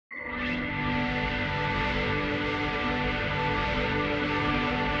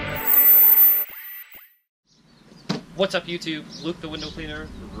What's up, YouTube? Luke the window cleaner,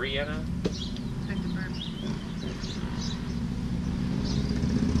 Reanna.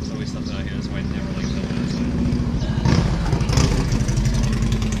 There's always something out here, so I never like filming this one.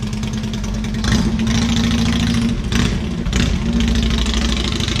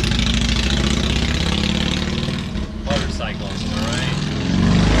 Motorcycles, am I right?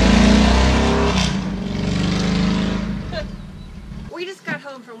 We just got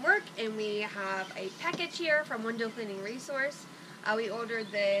home from work and we have a package here from Window Cleaning Resource. We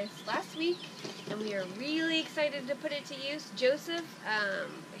ordered this last week and we are really excited to put it to use. Joseph, a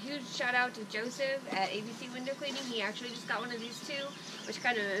huge shout out to Joseph at ABC Window Cleaning. He actually just got one of these too, which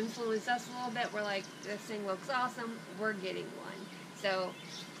kind of influenced us a little bit. We're like, this thing looks awesome, we're getting one. So,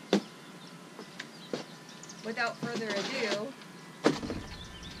 without further ado,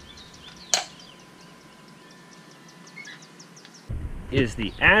 is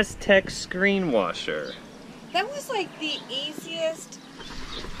the Aztec screen washer. that was like the easiest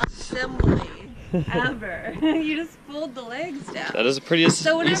assembly ever. You just fold the legs down. That is a pretty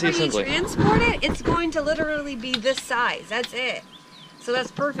So whenever easy you assembly. transport it, it's going to literally be this size. That's it. So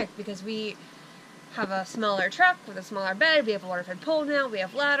that's perfect because we have a smaller truck with a smaller bed. We have a water-fed pole now. We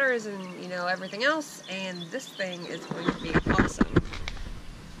have ladders and, you know, everything else. And this thing is going to be awesome.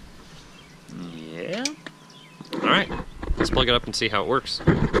 Yeah. All right. Let's plug it up and see how it works.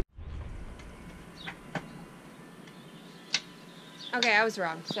 Okay, I was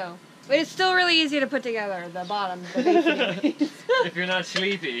wrong. So, but it's still really easy to put together. The bottom, the basic. If you're not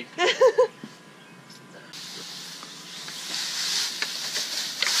sleepy.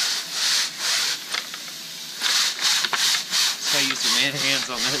 So I use your man hands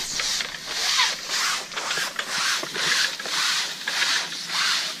on this.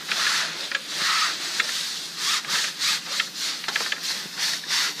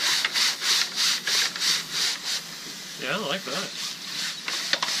 Yeah, I like that.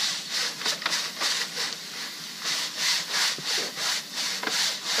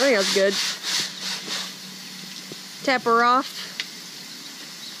 I think that's good. Tap her off.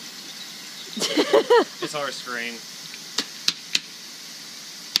 It's our screen.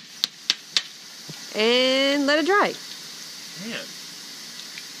 And let it dry. Man.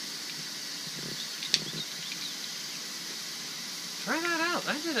 Try that out.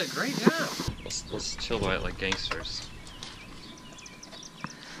 That did a great job. Let's chill by it like gangsters.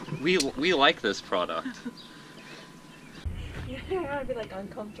 We like this product. I'd be like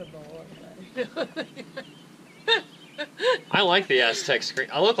uncomfortable. I like the Aztec screen.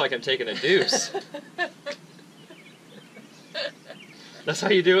 I look like I'm taking a deuce. That's how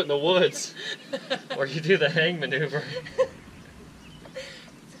you do it in the woods. Or you do the hang maneuver.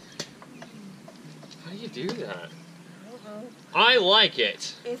 How do you do that? I don't know. I like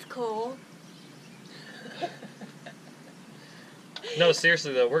it. It's cool. No,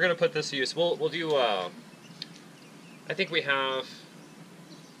 seriously though, we're gonna put this to use. We'll do. I think we got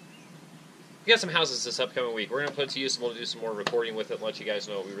some houses this upcoming week. We're gonna put it to use, and we'll do some more recording with it and let you guys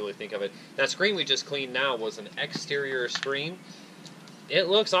know what we really think of it. That screen we just cleaned now was an exterior screen. It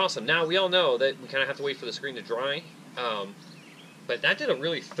looks awesome. Now we all know that we kind of have to wait for the screen to dry, but that did a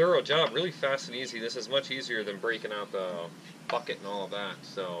really thorough job, really fast and easy. This is much easier than breaking out the bucket and all of that.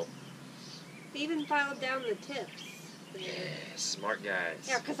 So. They even filed down the tips. Yeah, smart guys.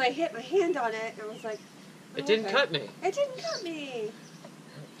 Yeah, because I hit my hand on it and I was like, oh, it didn't cut me. It didn't cut me.